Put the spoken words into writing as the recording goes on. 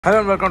Hello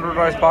and welcome to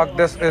Toys Park.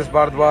 This is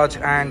Bharadwaj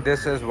and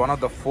this is one of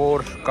the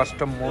 4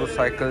 custom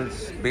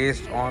motorcycles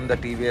based on the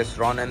TVS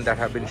Ronin that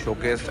have been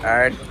showcased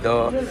at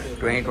the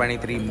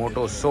 2023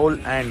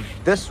 MotoSoul, and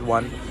this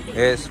one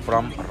is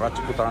from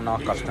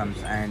Rajputana Customs.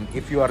 And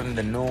if you are in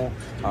the know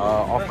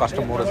of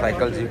custom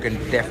motorcycles, you can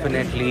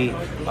definitely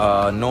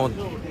know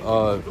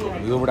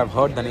you would have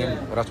heard the name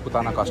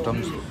Rajputana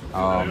Customs.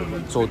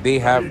 So they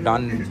have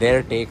done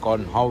their take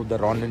on how the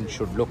Ronin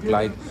should look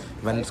like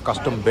when it's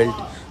custom built.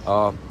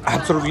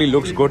 Absolutely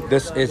looks good.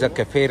 This is a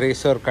cafe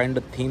racer kind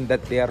of theme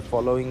that they are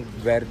following,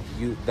 where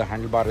the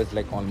handlebar is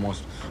like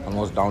almost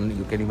down.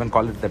 You can even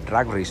call it the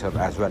drag racer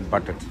as well,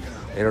 but it's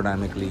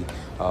aerodynamically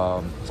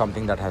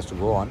something that has to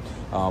go on.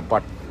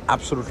 But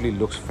absolutely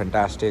looks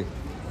fantastic.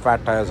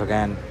 Fat tires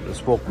again, the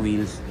spoke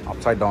wheels,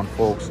 upside down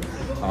forks.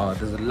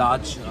 There's a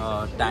large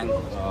tank,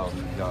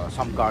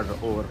 some guard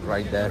over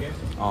right there,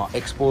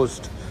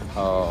 exposed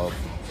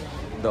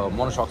the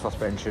monoshock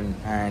suspension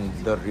and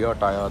the rear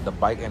tire. The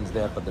bike ends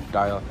there, but the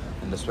tire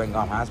and the swing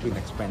arm has been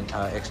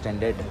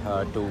extended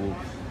to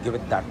give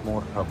it that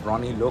more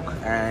brawny look.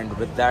 And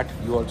with that,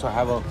 you also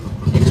have a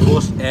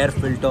exposed air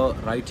filter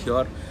right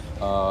here.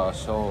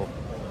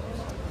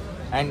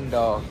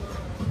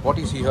 What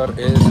you see here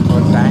is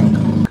a tank.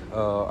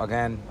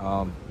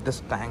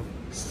 This tank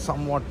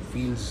somewhat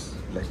feels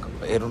like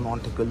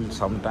aeronautical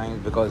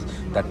sometimes, because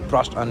that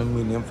brushed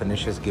aluminum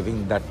finish is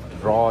giving that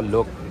raw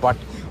look, but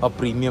a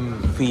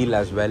premium feel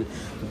as well.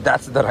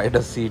 That's the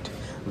rider's seat.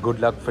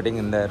 Good luck fitting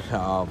in there.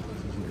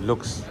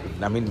 Looks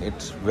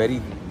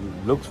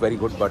very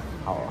good, but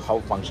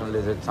how functional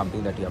is it?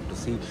 Something that you have to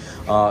see.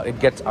 It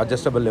gets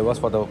adjustable levers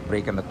for the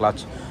brake and the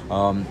clutch.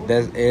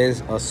 There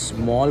is a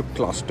small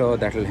cluster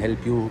that will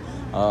help you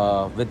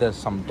with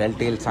some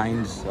telltale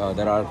signs.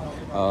 There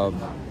are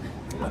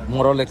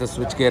more or less the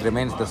switchgear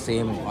remains the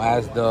same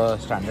as the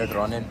standard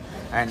Ronin,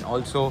 and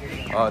also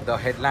the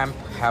headlamp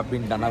have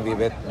been done away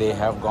with. They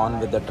have gone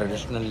with the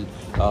traditional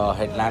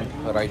headlamp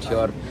right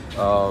here.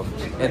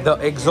 The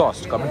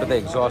exhaust, coming to the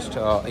exhaust,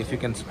 if you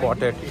can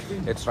spot it,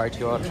 it's right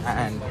here,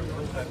 and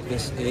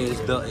this is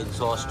the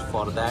exhaust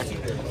for that.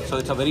 So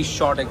it's a very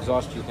short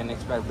exhaust. You can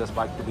expect this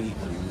bike to be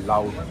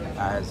loud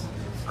as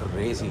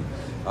crazy.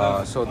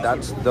 So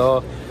that's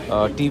the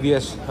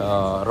TVS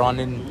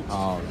Ronin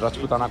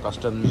Rajputana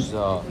Customs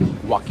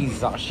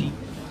Wakizashi.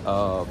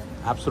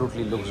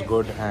 Absolutely looks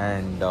good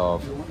and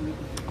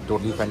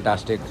totally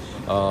fantastic.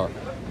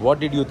 What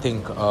did you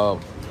think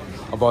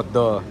about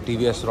the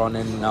TVS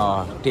Ronin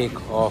take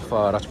of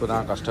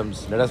Rajputana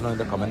Customs? Let us know in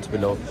the comments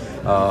below.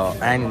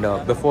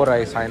 Before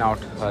I sign out,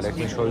 let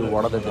me show you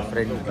what are the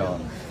different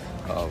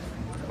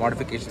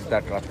modifications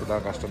that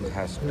Rajputana Customs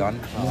has done.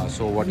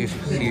 So what you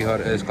see here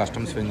is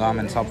custom swing arm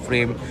and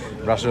subframe,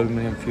 brushed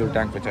aluminum fuel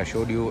tank, which I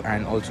showed you,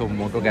 and also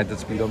Moto Gadget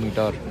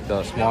speedometer,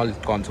 the small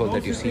console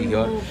that you see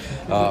here,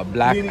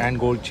 black and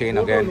gold chain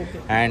again,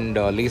 and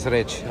laser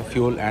edge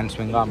fuel and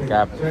swing arm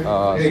cap.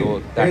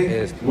 So that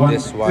is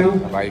this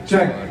one right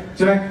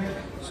here.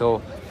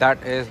 So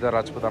that is the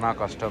Rajputana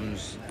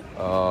Customs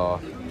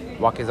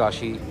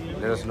Wakizashi.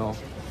 Let us know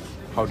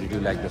how did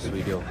you like this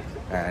video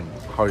and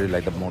how do you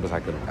like the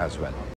motorcycle as well.